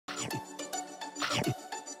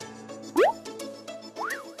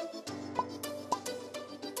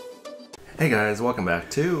Hey guys, welcome back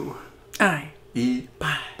to I Eat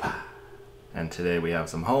Pie. And today we have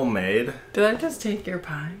some homemade. Did I just take your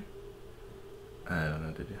pie? I don't know,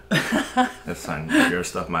 did you? It's fine. Your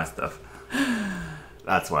stuff, my stuff.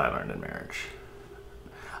 That's what I learned in marriage.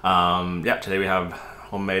 Yeah, today we have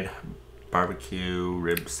homemade BBQ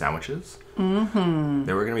Rib Sandwiches. Mm-hmm.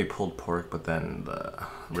 They were going to be pulled pork, but then the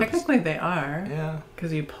Technically they are. Yeah.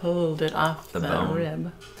 Because you pulled it off the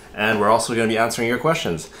rib. And we're also going to be answering your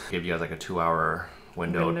questions. Give you guys like a 2-hour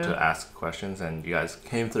window to ask questions, and you guys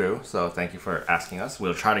came through, so thank you for asking us.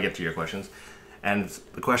 We'll try to get to your questions. And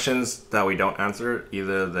the questions that we don't answer,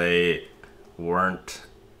 either they weren't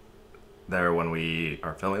there when we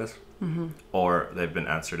are filming this, or they've been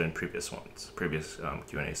answered in previous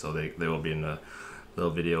Q&A. So they will be in the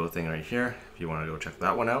little video thing right here if you want to go check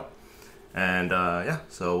that one out. And yeah,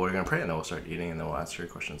 so we're going to pray and then we'll start eating and then we'll answer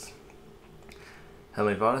your questions.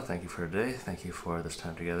 Heavenly Father, thank you for today. Thank you for this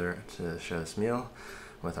time together to share this meal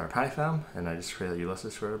with our pie fam. And I just pray that you bless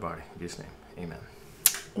us for our body. In Jesus' name, amen.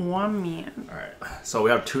 1 man. All right. So we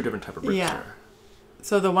have 2 different type of ribs here.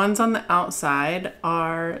 So the ones on the outside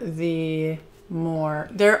are the more...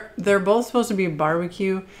 They're both supposed to be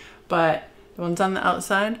barbecue, but the ones on the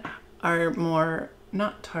outside are more...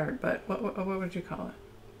 Not tart, but what would you call it?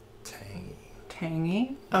 Tangy?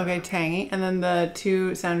 Okay, tangy. And then the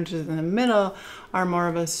 2 sandwiches in the middle are more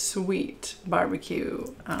of a sweet barbecue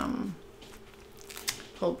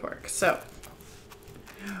pulled pork. So,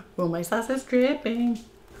 oh, my sauce is dripping.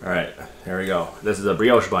 All right, here we go. This is a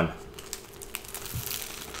brioche bun.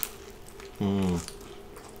 I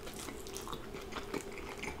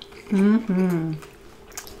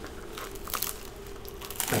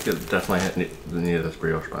could definitely hit the need of this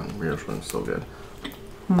brioche bun. Brioche bun is so good.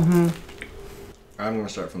 I'm going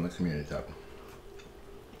to start from the community tab.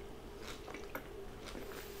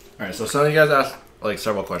 Alright, so some of you guys asked like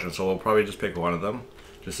several questions, so we'll probably just pick one of them,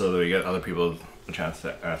 just so that we get other people a chance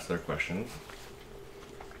to ask their questions.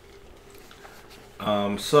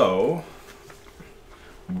 So,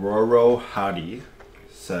 Roro Hadi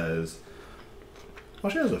says,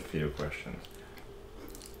 well, she has a few questions.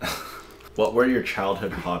 What were your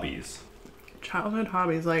childhood hobbies? Childhood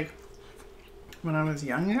hobbies, like when I was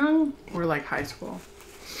young, or like high school?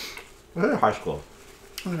 High school.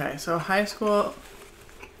 Okay, so high school,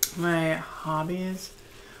 my hobbies,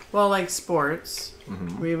 well, like sports.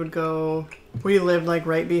 We would go, we lived like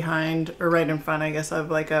right behind, or right in front, I guess, of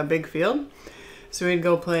like a big field. So we'd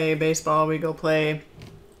go play baseball, we'd go play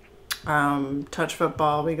touch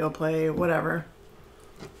football, we'd go play whatever.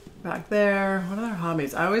 Back there, what other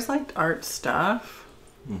hobbies? I always liked art stuff.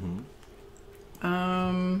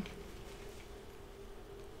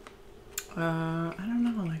 I don't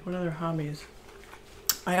know, like what other hobbies?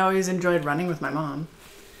 I always enjoyed running with my mom.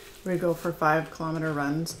 We'd go for 5-kilometer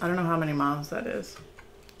runs. I don't know how many miles that is,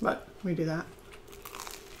 but we do that.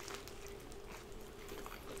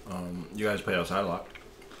 You guys play outside a lot.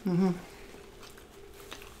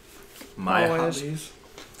 My hobbies,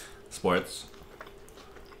 sports.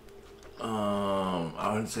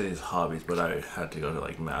 I wouldn't say these hobbies, but I had to go to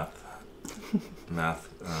like math.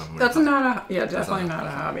 That's not a definitely not a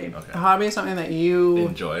hobby. Okay. A hobby is something that you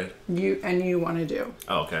enjoy. You want to do.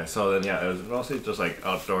 Oh, okay. So then yeah, it was mostly just like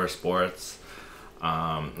outdoor sports.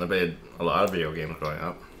 I played a lot of video games growing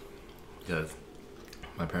up because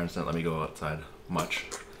my parents didn't let me go outside much.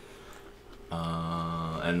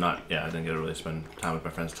 And I didn't get to really spend time with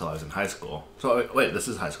my friends till I was in high school. So wait, this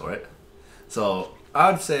is high school, right? So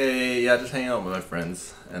I would say just hanging out with my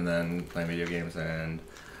friends and then playing video games and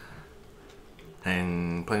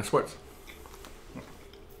playing sports.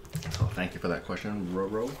 So thank you for that question,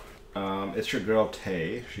 Roro. It's your girl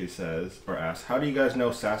Tay. She says or asks, how do you guys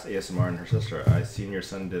know Sass ASMR and her sister? I seen your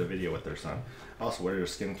son did a video with their son. Also, what is your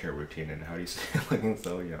skincare routine and how do you stay looking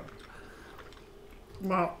so young?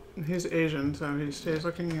 Well, he's Asian, so he stays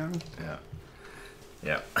looking young.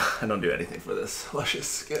 Yeah. I don't do anything for this luscious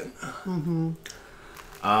skin.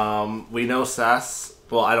 We know Sass.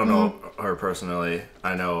 Well, I don't know her personally.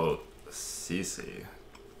 I know Sissy.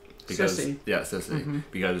 Sissy. Yeah, Sissy.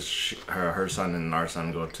 Because her son and our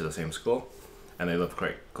son go to the same school, and they live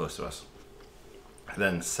quite close to us.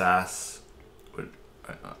 Then Sass I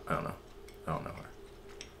don't know. I don't know her.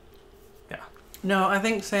 Yeah. No, I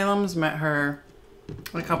think Salem's met her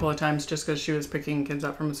a couple of times just because she was picking kids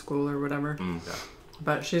up from school or whatever. Yeah.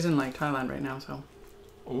 But she's in like Thailand right now, so.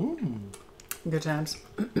 Ooh. Good times.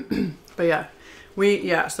 But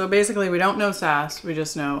yeah, so basically we don't know Sass, we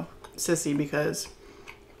just know Sissy because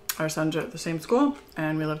our sons are at the same school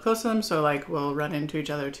and we live close to them, so like we'll run into each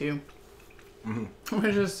other too.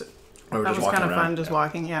 Which is Or that was kind of fun, just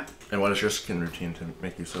walking, yeah. And what is your skin routine to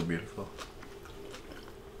make you so beautiful?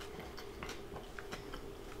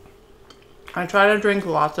 I try to drink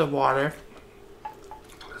lots of water.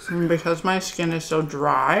 And because my skin is so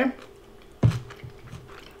dry,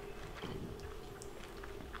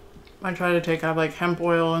 I try to take out like hemp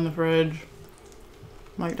oil in the fridge,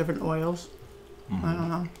 like different oils. Mm-hmm. I don't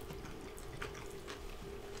know.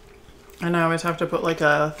 And I always have to put like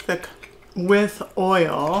a thick, with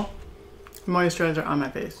oil, moisturizer on my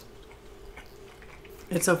face.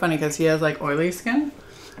 It's so funny because he has like oily skin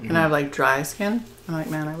and I have like dry skin. I'm like,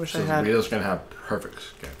 man, I wish I had. Rita's gonna have perfect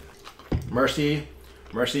skin. Mercy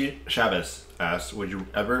Chavez asks, would you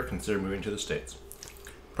ever consider moving to the States?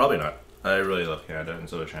 Probably not. I really love Canada, and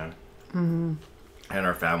so does Shan. Mm-hmm. And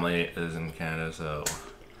our family is in Canada, so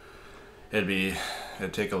it'd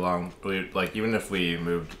take a long, like, even if we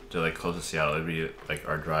moved to like close to Seattle, it'd be like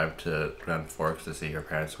our drive to Grand Forks to see our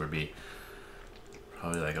parents would be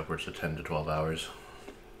probably like upwards of 10 to 12 hours.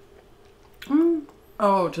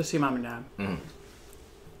 Oh, to see mom and dad. Mm-hmm.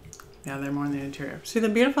 Yeah, they're more in the interior. See, the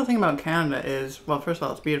beautiful thing about Canada is, well, first of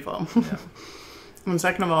all, it's beautiful. Yeah. And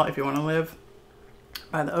second of all, if you want to live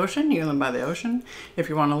by the ocean, you can live by the ocean. If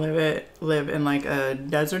you want to live in like a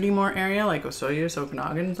deserty more area, like Osoyoos,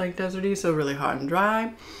 Okanagan's like deserty, so really hot and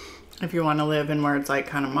dry. If you want to live in where it's like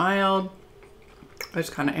kind of mild, it's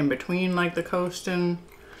kind of in between like the coast and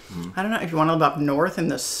I don't know. If you want to live up north in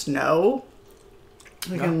the snow,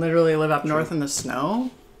 you can literally live up north in the snow.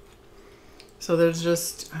 So there's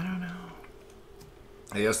just, I don't know.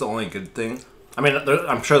 I guess the only good thing, I mean,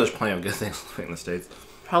 I'm sure there's plenty of good things living in the States.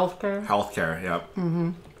 Healthcare, yeah.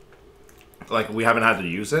 Mm-hmm. Like, we haven't had to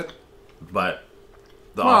use it, but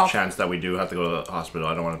the off chance that we do have to go to the hospital,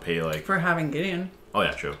 I don't want to pay, like... For having Gideon. Oh,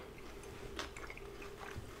 yeah, true.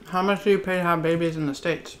 How much do you pay to have babies in the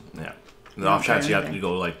States? Yeah. The off chance you have to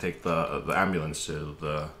go, like, take the ambulance to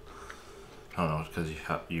the... I don't know, because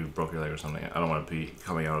you broke your leg or something. I don't want to be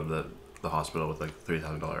coming out of the hospital with, like,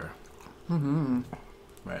 $3,000. Mm-hmm.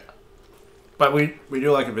 Right. But we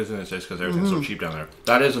do like to visit in the States because everything's so cheap down there.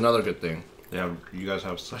 That is another good thing. You guys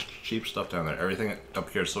have such cheap stuff down there. Everything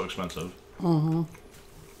up here is so expensive. Mm-hmm.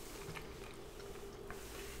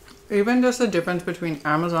 Even just the difference between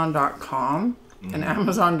Amazon.com and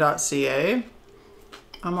Amazon.ca.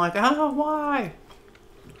 I'm like, oh, why?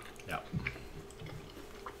 Yeah.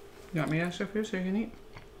 You want me to ask you food so you can eat?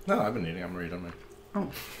 No, I've been eating. I'm already done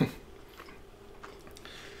mine.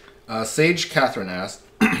 Oh. Sage Catherine asked,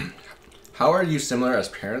 how are you similar as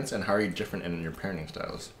parents and how are you different in your parenting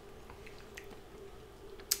styles?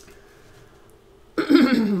 I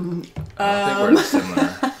don't think we're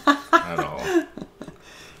similar at all.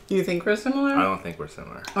 You think we're similar? I don't think we're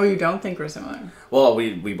similar. Oh, you don't think we're similar? Well,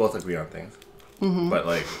 we both agree on things. Mm-hmm. But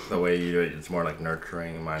like the way you do it, it's more like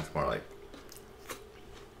nurturing. Mine's more like...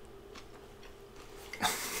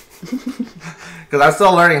 Because I'm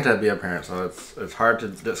still learning to be a parent, so it's hard to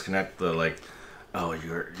disconnect the like, oh,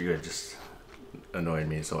 you're just annoying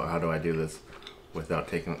me. So how do I do this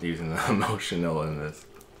without using the emotional in this?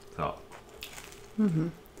 So. Mm-hmm.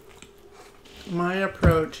 My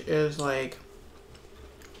approach is like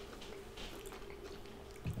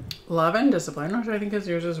love and discipline, which I think is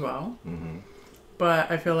yours as well. Mm-hmm.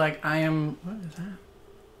 But I feel like I am. What is that?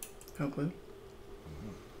 No clue.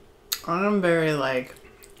 Mm-hmm. I'm very like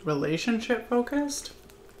relationship focused,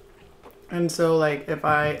 and so like if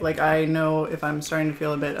I know if I'm starting to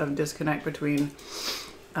feel a bit of disconnect between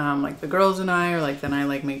like the girls and I, or like then I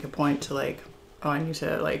like make a point to like, oh, I need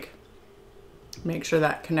to like make sure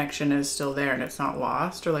that connection is still there and it's not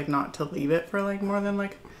lost, or like not to leave it for like more than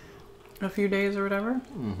like a few days or whatever.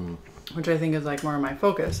 Mm-hmm. Which I think is like more of my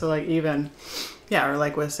focus. So like even or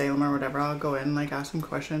like with Salem or whatever, I'll go in, like ask him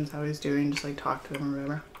questions, how he's doing, just like talk to him or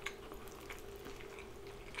whatever.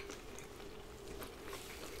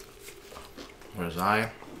 Whereas I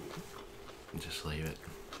just leave it.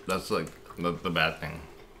 That's like the bad thing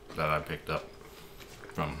that I picked up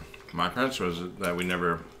from my parents, was that we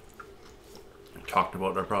never talked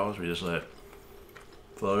about our problems. We just let it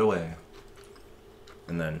float away.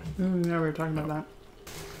 And then... yeah, we were talking about that.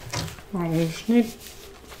 Well, we just need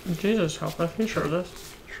Jesus help us. He sure does.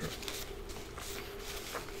 Sure.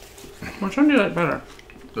 Which one do you like better?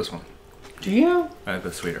 This one. Do you? I like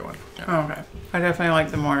the sweeter one. Yeah. Oh, okay. I definitely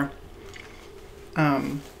like the more... why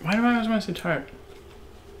do I always want to say tart?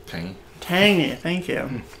 Tangy. Tangy, thank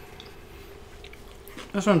you.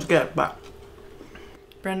 This one's good, but...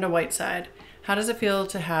 Brenda Whiteside. How does it feel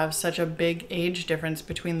to have such a big age difference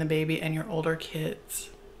between the baby and your older kids?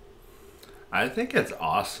 I think it's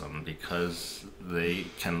awesome because they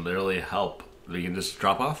can literally help. They can just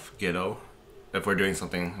drop off Ghetto if we're doing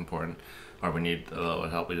something important or we need a little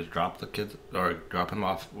help, we just drop the kids or drop them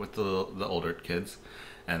off with the older kids,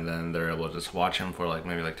 and then they're able to just watch them for like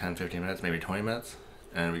maybe like 10, 15 minutes, maybe 20 minutes,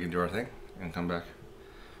 and we can do our thing and come back.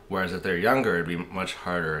 Whereas if they're younger, it'd be much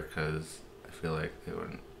harder because I feel like they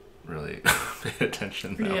wouldn't really pay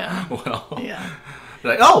attention that well. Yeah.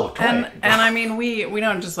 Like, oh, 20. And I mean, we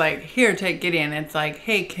don't just like, here, take Gideon. It's like,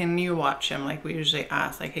 hey, can you watch him? Like, we usually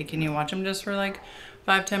ask, like, hey, can you watch him just for like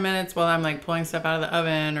 5-10 minutes while I'm like pulling stuff out of the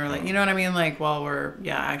oven, or like, you know what I mean? Like, while we're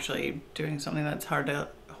actually doing something that's hard to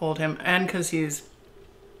hold him. And because he's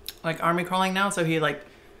like army crawling now, so he like,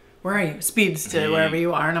 where are you? Speeds to wherever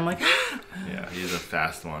you are. And I'm like, yeah, he's a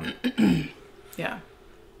fast one. Yeah.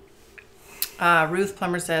 Ruth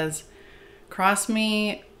Plummer says, cross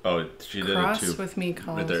me. Oh, she did cross it too. With me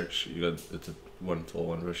calls. Right there, it's a one full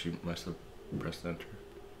one, but she must have pressed enter.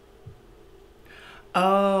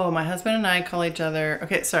 Oh, my husband and I call each other...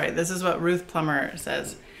 Okay, sorry. This is what Ruth Plummer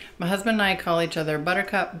says. My husband and I call each other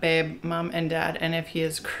Buttercup, Babe, Mom, and Dad. And if he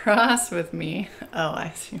is cross with me... Oh,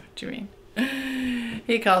 I see what you mean.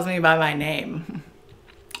 He calls me by my name.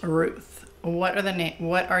 Ruth. What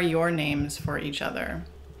are your names for each other?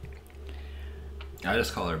 I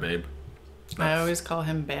just call her Babe. I always call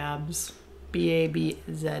him Babs.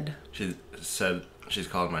 B-A-B-Z. She said she's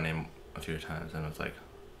called my name a few times, and it's like...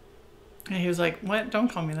 And he was like, what? Don't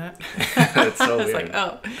call me that. It's so weird. I was like,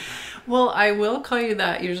 oh. Well, I will call you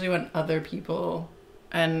that usually when other people...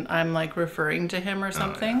 And I'm like referring to him or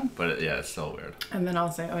something. Oh, yeah. But it's so weird. And then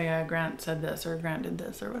I'll say, oh yeah, Grant said this or Grant did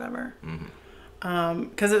this or whatever. Mm-hmm.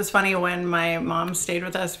 Because it was funny when my mom stayed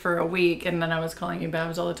with us for a week and then I was calling you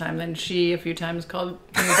Babs all the time. Then she a few times called me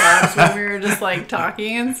Babs when we were just like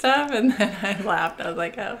talking and stuff. And then I laughed. I was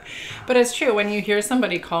like, oh. But it's true. When you hear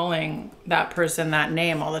somebody calling that person that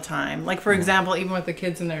name all the time, like for example, even with the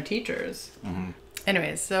kids and their teachers. Mm-hmm.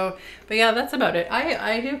 Anyways, so, but yeah, that's about it.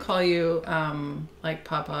 I do call you like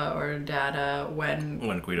Papa or Dada when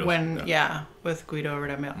Guido. With Guido or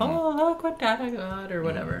whatever. Mm-hmm. Oh, look what Dada got or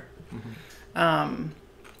whatever. Mm-hmm.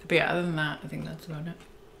 But yeah, other than that, I think that's about it.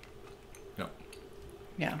 No.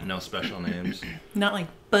 Yeah. No special names. Not like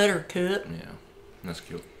Buttercup. Yeah. That's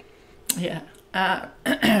cute. Yeah.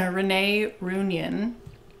 Renee Runion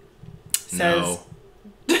says... No.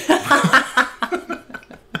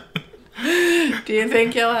 Do you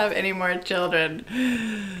think you'll have any more children?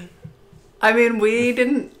 I mean, we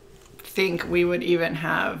didn't think we would even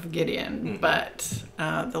have Gideon, but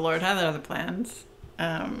the Lord had other plans.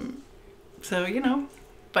 So, you know,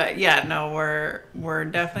 but yeah, no, we're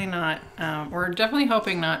definitely not, we're definitely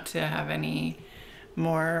hoping not to have any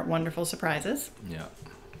more wonderful surprises. Yeah.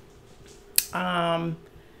 How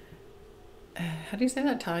do you say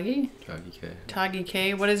that? Toggy? Toggy K. Toggy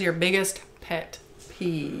K. What is your biggest pet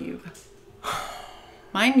peeve?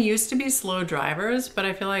 Mine used to be slow drivers, but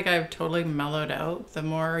I feel like I've totally mellowed out the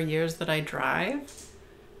more years that I drive.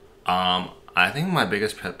 I think my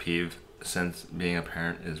biggest pet peeve since being a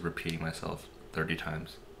parent is repeating myself 30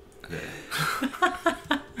 times a day.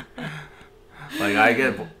 Like, I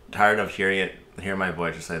get tired of hearing my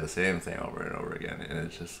voice just say the same thing over and over again, and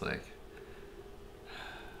it's just like...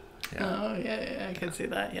 Yeah. Oh, yeah, I can see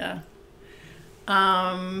that, yeah.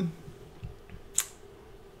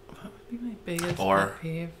 What would be my biggest pet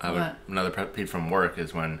peeve? Another pet peeve from work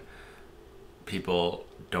is when people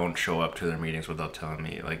don't show up to their meetings without telling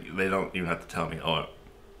me. Like, they don't even have to tell me,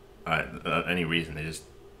 any reason. They just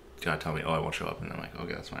gotta tell me, I won't show up. And I'm like,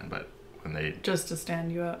 okay, that's fine. But when they... Just to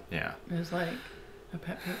stand you up. Yeah. It's like a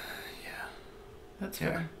pet peeve. Yeah. That's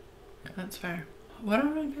fair. Yeah. That's fair. What are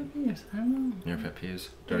my pet peeves? I don't know. Your pet peeves?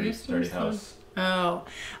 Dirty house. Oh.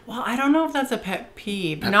 Well, I don't know if that's a pet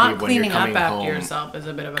peeve. Not cleaning up after yourself is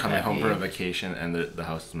a bit of a pet peeve. Coming home for a vacation and the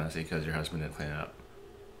house is messy because your husband didn't clean it up.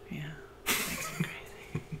 Yeah. That makes me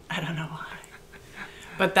crazy. I don't know why.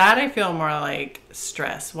 But that I feel more like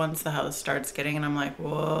stress once the house starts getting, and I'm like,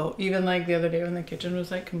 whoa. Even like the other day when the kitchen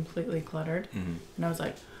was like completely cluttered, and I was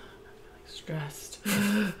like, I'm feeling stressed.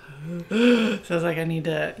 So I was like, I need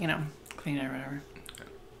to, clean it or whatever.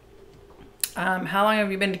 How long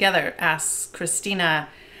have you been together? Asks Christina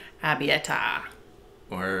Abieta.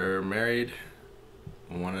 We're married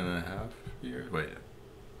 1.5 years. Wait.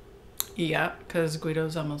 Yeah, because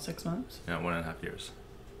Guido's almost 6 months. Yeah, 1.5 years.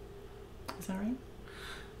 Is that right?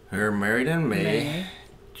 We were married in May,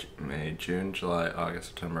 June, July, August,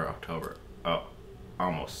 September, October. Oh,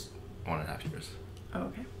 almost 1.5 years. Oh,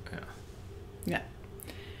 okay. Yeah.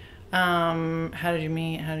 How did you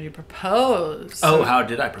meet? How did you propose? Oh, how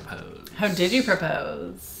did I propose? How did you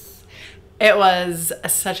propose? It was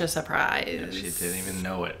such a surprise. Yeah, she didn't even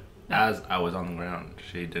know it. as I was on the ground.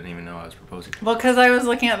 She didn't even know I was proposing. Well, because I was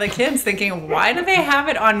looking at the kids thinking, why do they have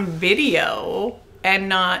it on video and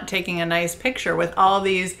not taking a nice picture with all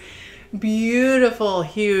these beautiful,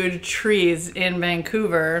 huge trees in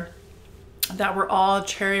Vancouver that were all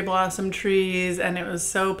cherry blossom trees, and it was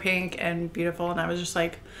so pink and beautiful, and I was just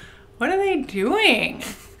like, what are they doing?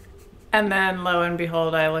 And then lo and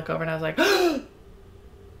behold, I look over and I was like,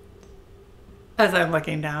 as I'm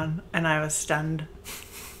looking down, and I was stunned.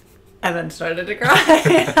 And then started to cry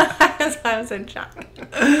as I was in shock.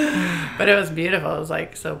 But it was beautiful. It was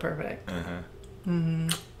like so perfect.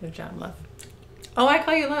 Good job, love. Oh, I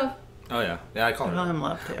call you love. Oh yeah, yeah, I call her. I call him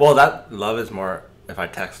love too. Well, that love is more. If I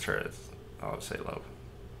text her, I'll say love.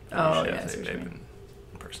 Oh yeah, yeah, say babe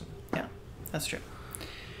in person. Yeah, that's true.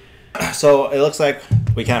 So it looks like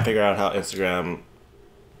we can't figure out how Instagram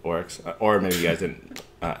works, or maybe you guys didn't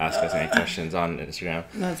ask us any questions on Instagram.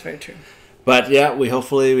 That's very true. But yeah,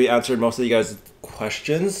 hopefully we answered most of you guys'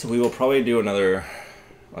 questions. We will probably do another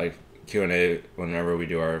like Q&A whenever we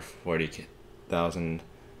do our 40,000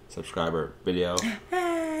 subscriber video.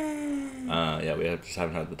 Yeah, just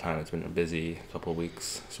haven't had the time. It's been a busy couple of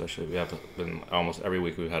weeks, especially we have been almost every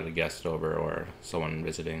week we've had a guest over or someone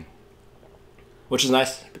visiting, which is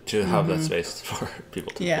nice to have that space for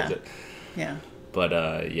people to visit. Yeah.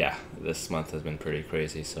 But yeah, this month has been pretty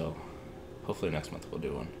crazy, so hopefully next month we'll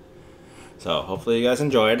do one. So hopefully you guys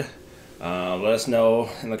enjoyed. Let us know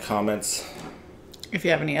in the comments if you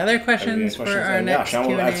have any other questions for our next Sean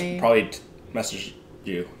will Q&A. probably message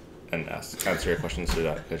you and answer your questions through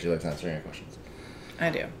that because she likes answering your questions. I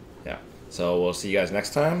do. Yeah. So we'll see you guys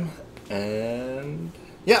next time. And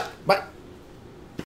yeah, bye.